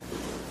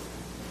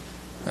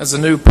As a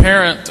new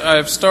parent,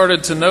 I've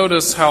started to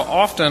notice how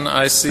often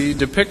I see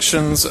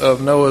depictions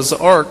of Noah's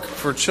Ark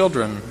for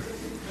children.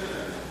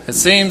 It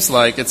seems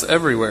like it's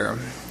everywhere,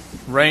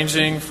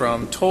 ranging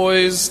from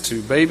toys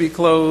to baby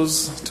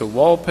clothes to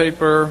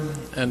wallpaper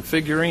and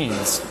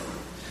figurines.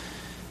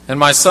 In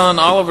my son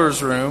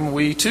Oliver's room,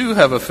 we too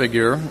have a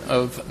figure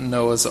of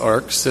Noah's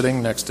Ark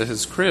sitting next to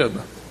his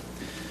crib.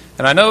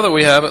 And I know that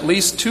we have at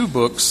least 2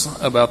 books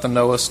about the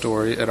Noah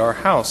story at our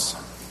house.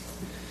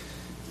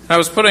 I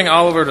was putting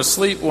Oliver to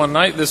sleep one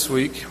night this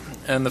week,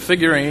 and the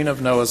figurine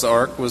of Noah's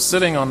Ark was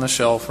sitting on the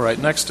shelf right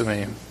next to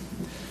me.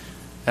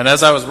 And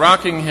as I was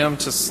rocking him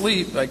to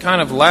sleep, I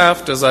kind of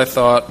laughed as I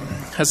thought,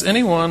 has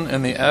anyone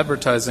in the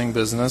advertising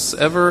business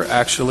ever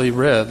actually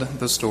read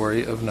the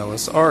story of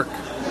Noah's Ark?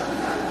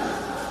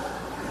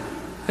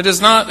 It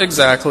is not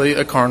exactly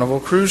a Carnival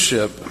cruise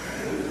ship.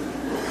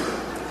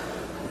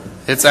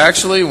 It's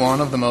actually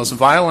one of the most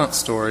violent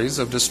stories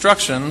of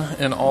destruction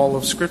in all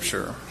of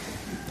Scripture.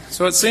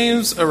 So it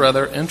seems a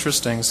rather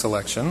interesting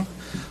selection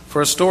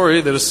for a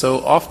story that is so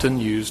often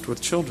used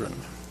with children.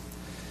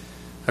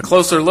 A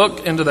closer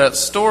look into that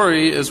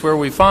story is where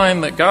we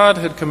find that God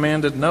had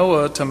commanded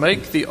Noah to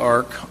make the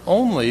ark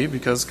only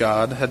because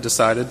God had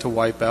decided to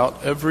wipe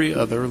out every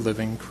other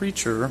living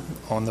creature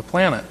on the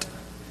planet.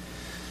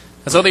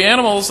 And so the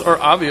animals are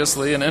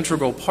obviously an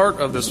integral part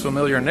of this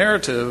familiar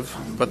narrative,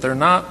 but they're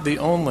not the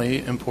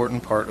only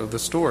important part of the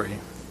story.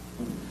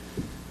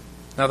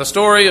 Now, the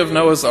story of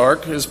Noah's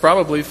Ark is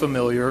probably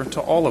familiar to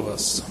all of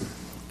us,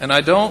 and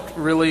I don't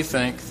really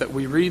think that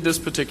we read this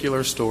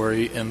particular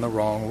story in the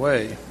wrong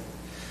way.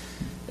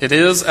 It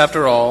is,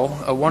 after all,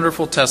 a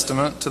wonderful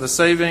testament to the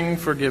saving,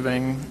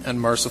 forgiving,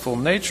 and merciful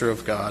nature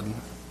of God.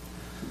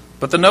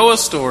 But the Noah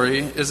story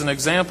is an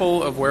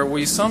example of where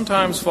we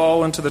sometimes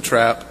fall into the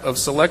trap of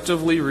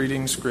selectively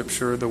reading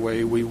Scripture the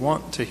way we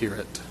want to hear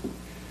it.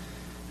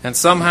 And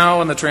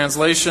somehow in the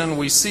translation,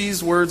 we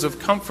seize words of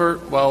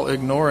comfort while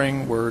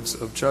ignoring words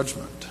of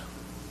judgment.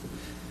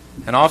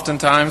 And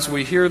oftentimes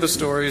we hear the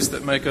stories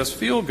that make us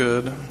feel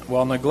good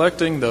while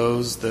neglecting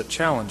those that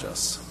challenge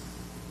us.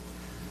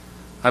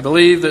 I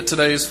believe that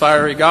today's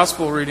fiery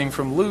gospel reading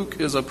from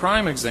Luke is a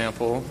prime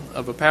example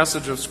of a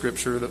passage of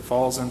Scripture that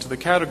falls into the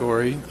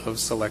category of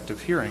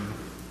selective hearing.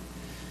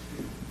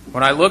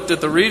 When I looked at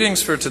the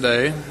readings for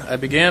today, I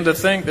began to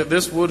think that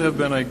this would have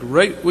been a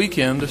great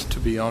weekend to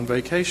be on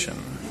vacation.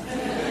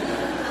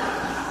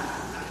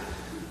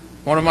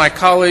 One of my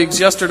colleagues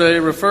yesterday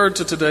referred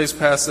to today's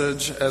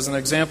passage as an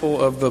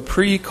example of the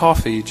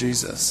pre-coffee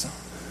Jesus.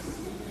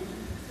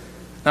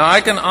 Now,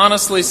 I can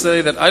honestly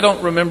say that I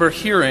don't remember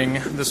hearing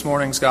this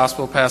morning's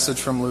gospel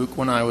passage from Luke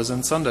when I was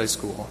in Sunday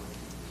school.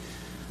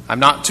 I'm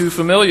not too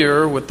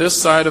familiar with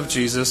this side of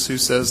Jesus who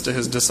says to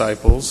his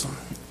disciples,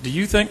 "Do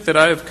you think that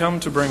I have come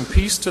to bring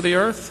peace to the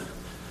earth?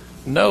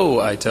 No,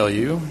 I tell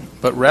you,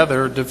 but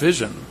rather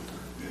division."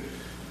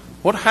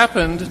 What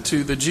happened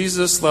to the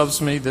Jesus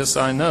loves me, this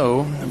I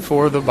know,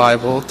 for the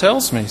Bible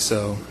tells me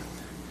so?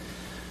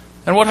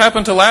 And what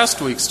happened to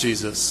last week's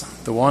Jesus,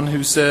 the one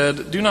who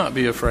said, "Do not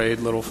be afraid,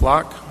 little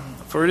flock,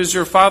 for it is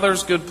your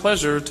Father's good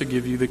pleasure to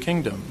give you the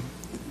kingdom"?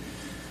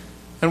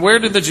 And where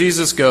did the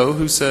Jesus go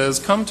who says,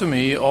 "Come to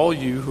me, all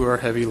you who are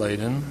heavy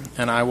laden,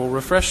 and I will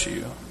refresh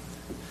you"?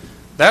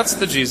 That's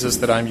the Jesus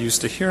that I'm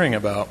used to hearing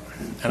about,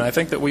 and I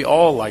think that we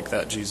all like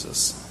that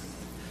Jesus.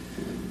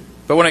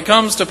 But when it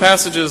comes to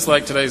passages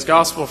like today's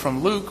gospel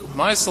from Luke,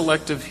 my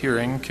selective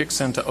hearing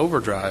kicks into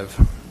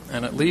overdrive,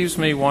 and it leaves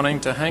me wanting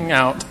to hang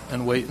out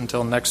and wait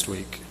until next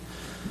week,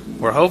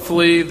 where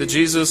hopefully the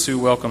Jesus who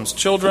welcomes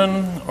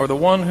children or the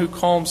one who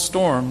calms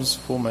storms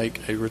will make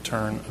a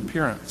return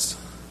appearance.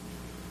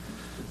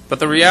 But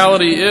the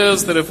reality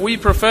is that if we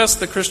profess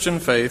the Christian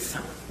faith,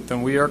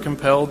 then we are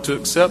compelled to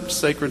accept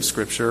sacred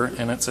Scripture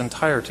in its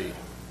entirety.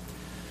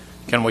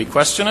 Can we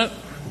question it?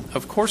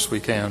 Of course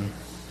we can.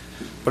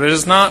 But it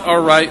is not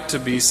our right to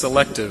be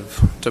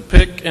selective, to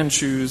pick and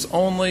choose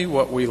only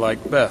what we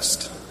like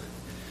best.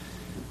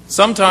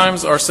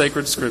 Sometimes our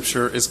sacred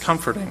Scripture is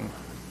comforting.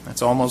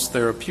 It's almost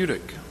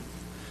therapeutic.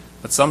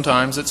 But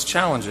sometimes it's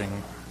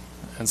challenging.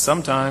 And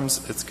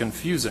sometimes it's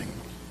confusing.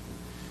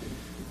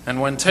 And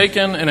when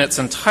taken in its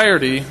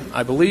entirety,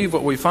 I believe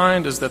what we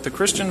find is that the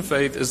Christian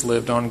faith is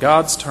lived on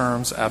God's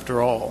terms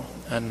after all,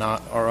 and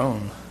not our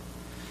own.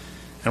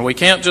 And we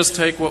can't just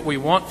take what we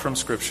want from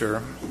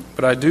Scripture,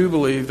 but I do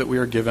believe that we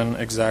are given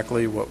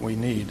exactly what we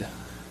need.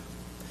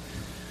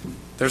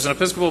 There's an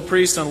Episcopal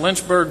priest in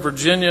Lynchburg,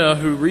 Virginia,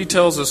 who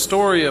retells a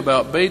story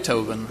about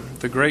Beethoven,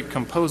 the great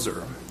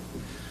composer,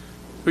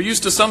 who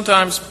used to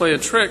sometimes play a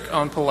trick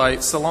on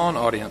polite salon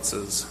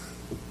audiences,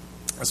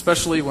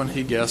 especially when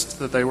he guessed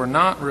that they were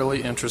not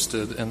really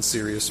interested in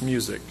serious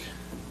music.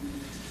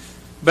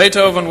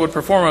 Beethoven would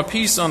perform a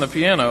piece on the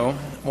piano,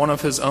 one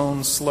of his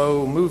own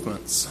slow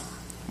movements,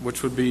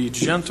 which would be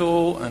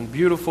gentle and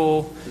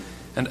beautiful,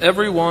 and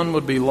everyone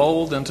would be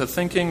lulled into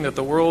thinking that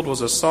the world was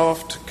a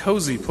soft,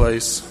 cozy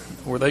place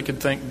where they could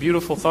think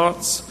beautiful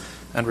thoughts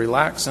and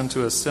relax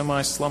into a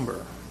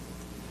semi-slumber.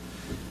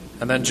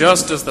 And then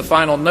just as the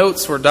final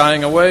notes were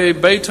dying away,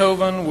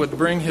 Beethoven would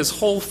bring his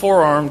whole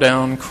forearm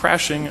down,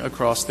 crashing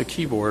across the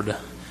keyboard,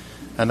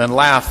 and then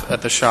laugh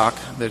at the shock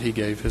that he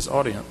gave his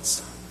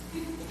audience.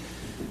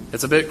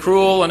 It's a bit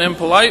cruel and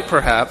impolite,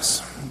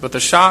 perhaps, but the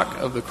shock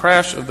of the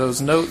crash of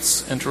those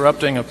notes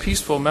interrupting a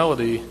peaceful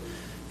melody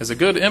is a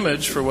good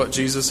image for what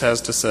Jesus has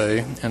to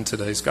say in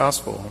today's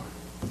gospel.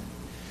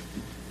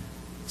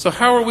 So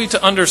how are we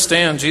to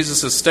understand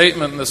Jesus'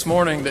 statement this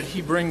morning that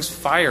he brings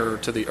fire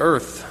to the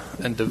earth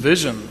and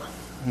division,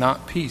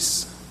 not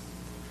peace?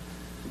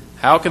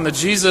 How can the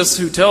Jesus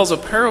who tells a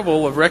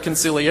parable of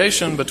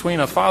reconciliation between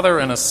a father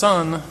and a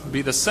son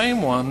be the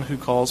same one who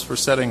calls for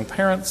setting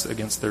parents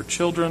against their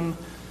children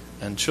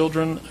and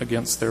children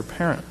against their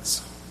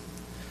parents?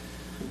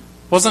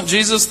 Wasn't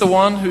Jesus the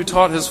one who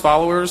taught his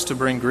followers to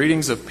bring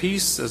greetings of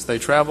peace as they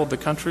traveled the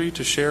country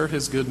to share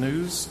his good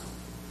news?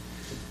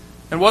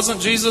 And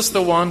wasn't Jesus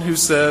the one who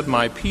said,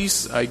 "My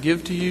peace I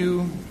give to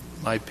you,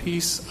 my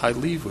peace I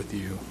leave with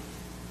you"?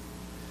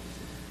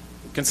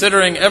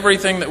 Considering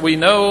everything that we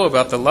know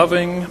about the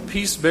loving,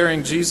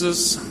 peace-bearing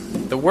Jesus,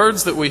 the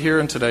words that we hear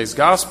in today's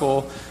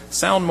gospel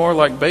sound more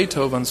like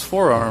Beethoven's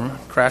forearm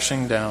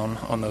crashing down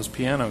on those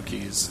piano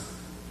keys.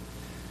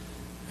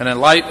 And in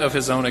light of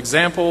his own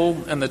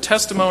example and the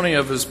testimony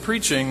of his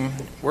preaching,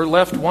 we're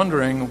left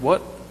wondering,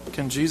 what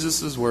can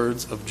Jesus'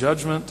 words of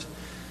judgment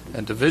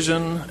and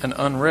division and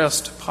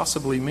unrest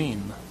possibly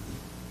mean?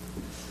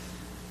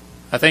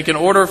 I think in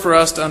order for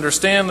us to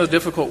understand the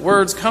difficult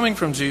words coming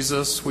from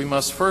Jesus, we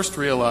must first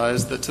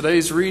realize that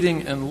today's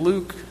reading in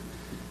Luke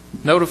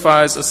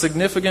notifies a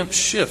significant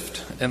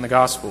shift in the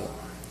gospel.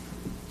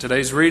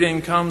 Today's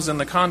reading comes in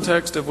the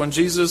context of when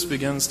Jesus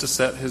begins to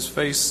set his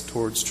face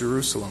towards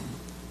Jerusalem.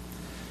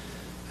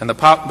 And the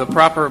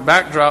proper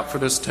backdrop for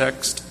this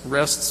text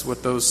rests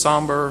with those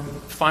somber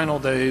final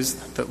days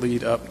that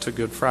lead up to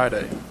Good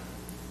Friday.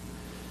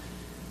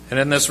 And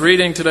in this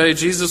reading today,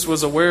 Jesus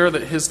was aware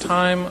that his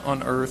time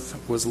on earth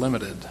was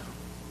limited,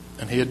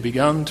 and he had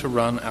begun to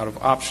run out of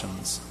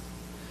options.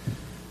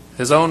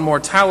 His own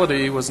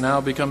mortality was now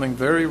becoming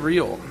very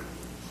real,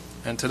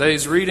 and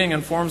today's reading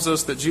informs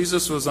us that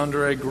Jesus was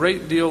under a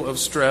great deal of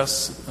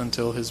stress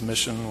until his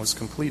mission was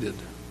completed.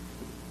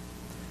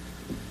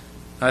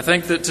 I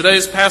think that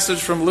today's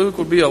passage from Luke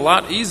would be a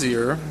lot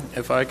easier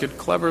if I could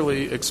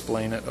cleverly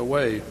explain it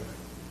away.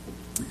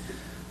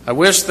 I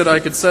wish that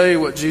I could say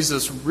what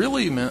Jesus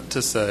really meant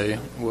to say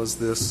was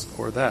this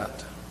or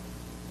that.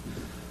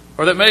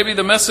 Or that maybe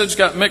the message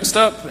got mixed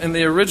up in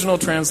the original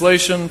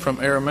translation from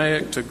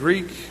Aramaic to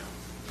Greek,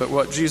 but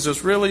what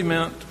Jesus really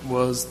meant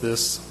was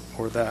this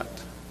or that.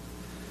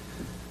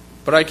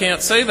 But I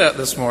can't say that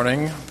this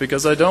morning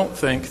because I don't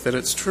think that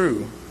it's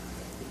true.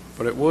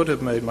 But it would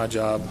have made my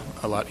job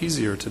a lot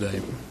easier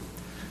today.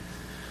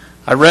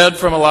 I read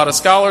from a lot of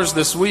scholars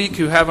this week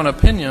who have an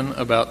opinion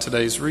about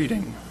today's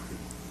reading.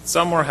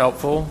 Some were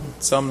helpful,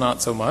 some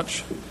not so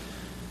much.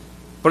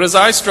 But as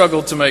I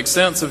struggled to make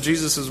sense of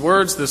Jesus'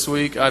 words this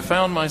week, I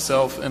found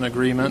myself in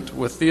agreement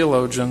with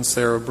theologian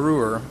Sarah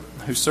Brewer,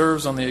 who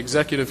serves on the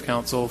Executive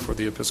Council for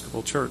the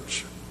Episcopal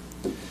Church.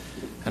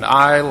 And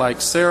I,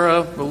 like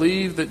Sarah,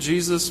 believe that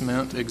Jesus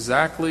meant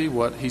exactly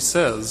what he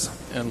says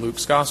in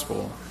Luke's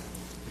Gospel.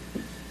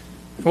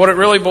 What it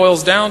really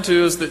boils down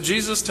to is that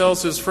Jesus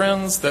tells his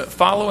friends that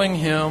following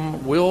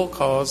him will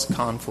cause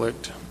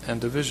conflict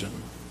and division,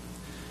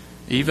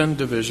 even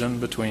division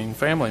between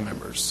family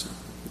members.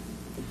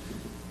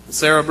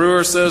 Sarah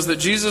Brewer says that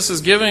Jesus is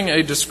giving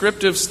a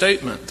descriptive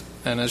statement,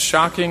 and as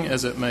shocking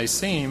as it may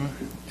seem,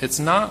 it's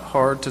not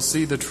hard to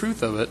see the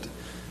truth of it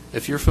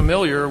if you're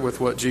familiar with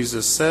what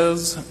Jesus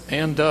says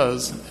and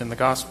does in the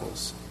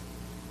Gospels.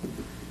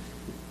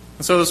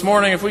 And so this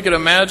morning, if we could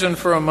imagine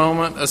for a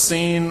moment a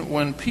scene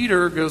when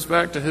Peter goes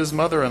back to his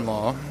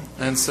mother-in-law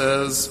and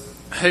says,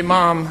 "Hey,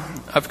 Mom,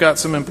 I've got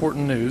some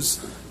important news.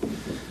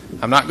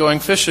 I'm not going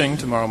fishing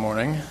tomorrow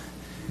morning,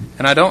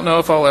 and I don't know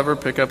if I'll ever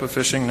pick up a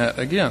fishing net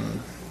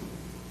again.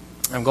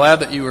 I'm glad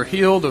that you were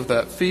healed of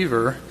that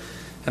fever,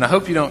 and I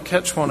hope you don't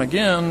catch one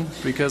again,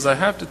 because I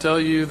have to tell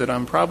you that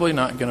I'm probably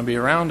not going to be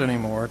around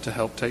anymore to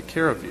help take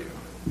care of you.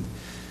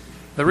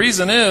 The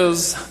reason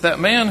is that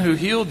man who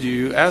healed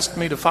you asked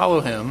me to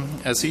follow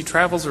him as he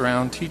travels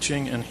around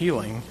teaching and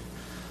healing,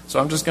 so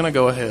I'm just going to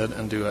go ahead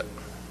and do it.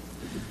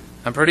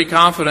 I'm pretty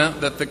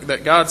confident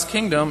that God's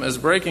kingdom is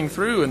breaking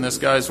through in this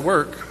guy's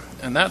work,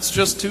 and that's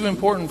just too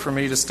important for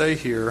me to stay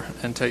here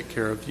and take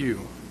care of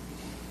you."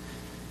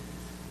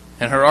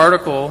 In her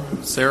article,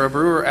 Sarah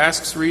Brewer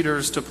asks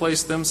readers to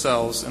place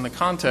themselves in the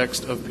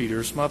context of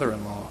Peter's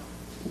mother-in-law.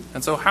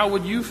 And so how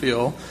would you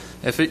feel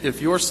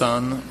if your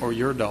son or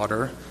your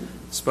daughter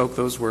spoke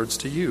those words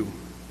to you?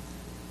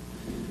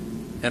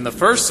 In the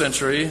first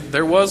century,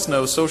 there was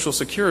no social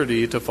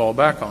security to fall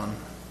back on.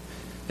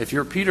 If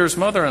you're Peter's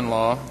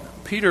mother-in-law,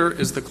 Peter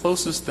is the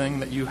closest thing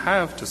that you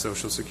have to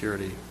social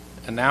security,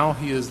 and now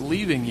he is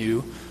leaving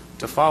you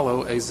to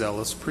follow a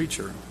zealous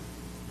preacher.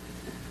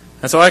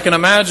 And so I can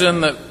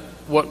imagine that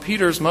what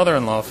Peter's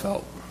mother-in-law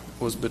felt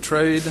was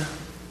betrayed,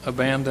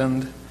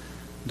 abandoned,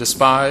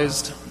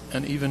 despised,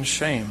 and even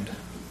shamed.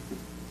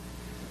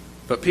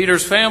 But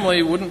Peter's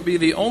family wouldn't be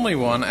the only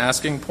one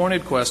asking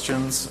pointed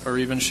questions or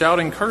even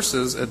shouting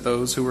curses at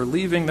those who were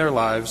leaving their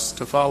lives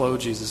to follow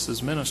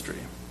Jesus' ministry.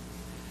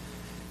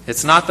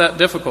 It's not that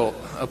difficult,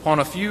 upon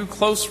a few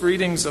close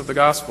readings of the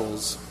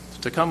Gospels,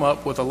 to come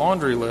up with a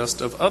laundry list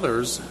of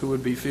others who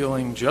would be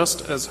feeling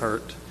just as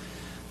hurt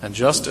and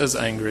just as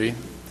angry,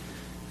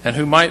 and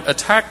who might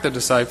attack the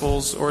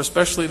disciples, or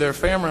especially their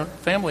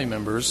family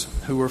members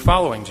who were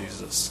following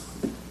Jesus.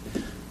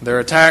 Their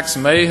attacks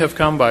may have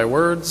come by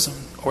words,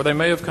 or they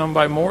may have come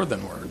by more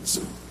than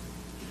words.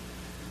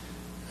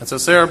 And so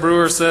Sarah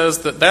Brewer says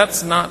that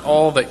that's not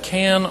all that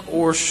can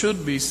or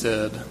should be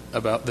said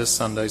about this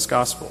Sunday's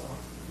gospel.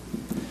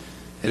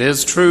 It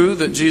is true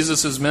that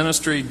Jesus'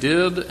 ministry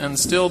did and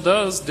still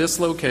does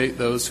dislocate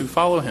those who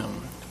follow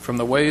him from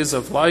the ways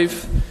of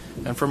life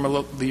and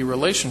from the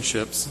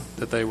relationships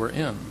that they were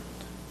in.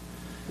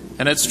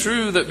 And it's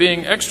true that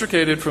being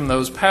extricated from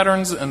those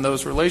patterns and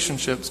those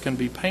relationships can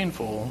be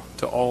painful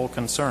to all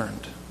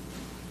concerned.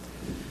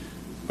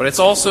 But it's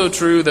also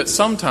true that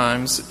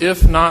sometimes,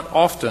 if not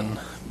often,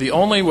 the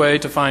only way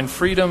to find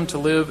freedom to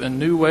live in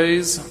new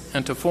ways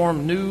and to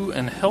form new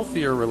and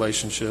healthier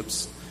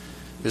relationships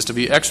is to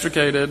be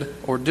extricated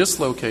or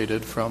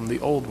dislocated from the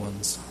old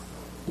ones.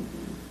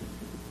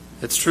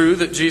 It's true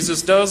that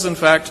Jesus does in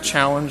fact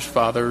challenge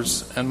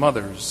fathers and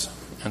mothers,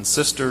 and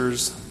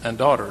sisters and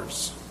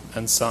daughters,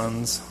 and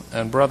sons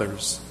and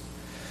brothers.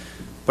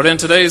 But in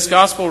today's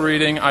gospel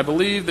reading, I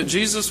believe that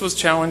Jesus was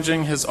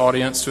challenging his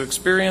audience to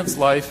experience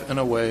life in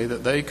a way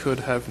that they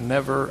could have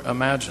never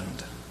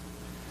imagined.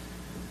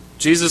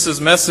 Jesus'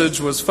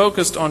 message was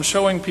focused on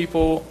showing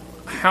people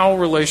how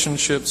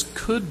relationships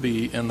could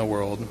be in the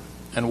world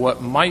and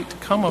what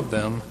might come of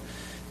them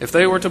if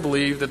they were to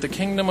believe that the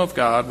kingdom of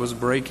God was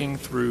breaking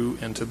through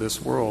into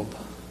this world.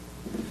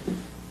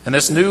 And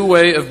this new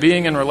way of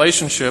being in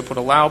relationship would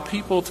allow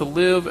people to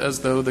live as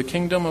though the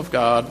kingdom of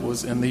God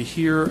was in the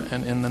here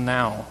and in the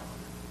now.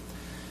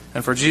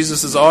 And for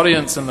Jesus'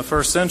 audience in the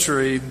first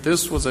century,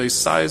 this was a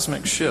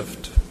seismic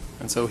shift,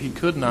 and so he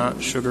could not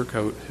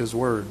sugarcoat his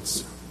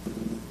words.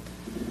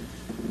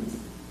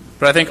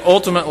 But I think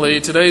ultimately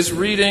today's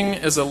reading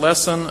is a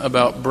lesson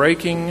about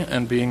breaking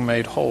and being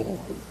made whole.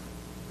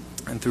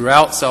 And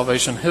throughout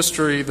salvation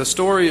history, the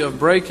story of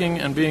breaking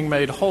and being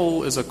made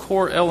whole is a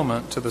core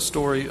element to the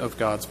story of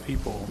God's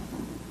people.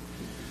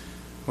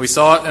 We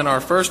saw it in our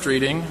first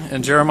reading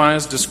in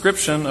Jeremiah's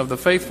description of the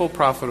faithful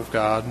prophet of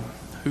God,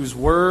 whose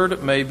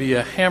word may be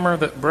a hammer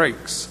that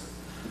breaks,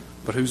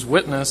 but whose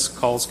witness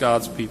calls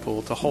God's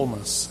people to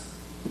wholeness.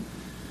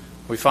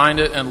 We find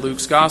it in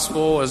Luke's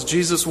gospel as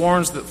Jesus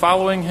warns that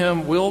following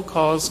him will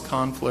cause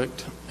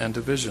conflict and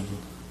division.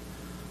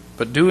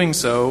 But doing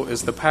so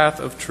is the path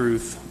of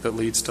truth that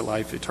leads to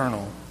life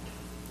eternal.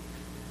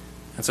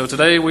 And so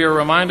today we are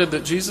reminded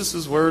that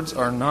Jesus' words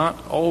are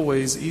not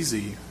always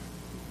easy.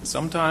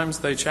 Sometimes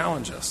they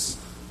challenge us.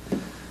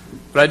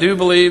 But I do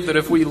believe that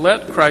if we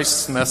let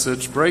Christ's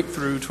message break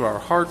through to our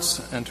hearts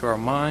and to our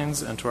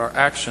minds and to our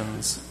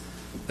actions,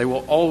 they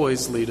will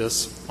always lead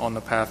us on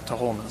the path to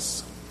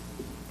wholeness.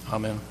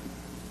 Amen.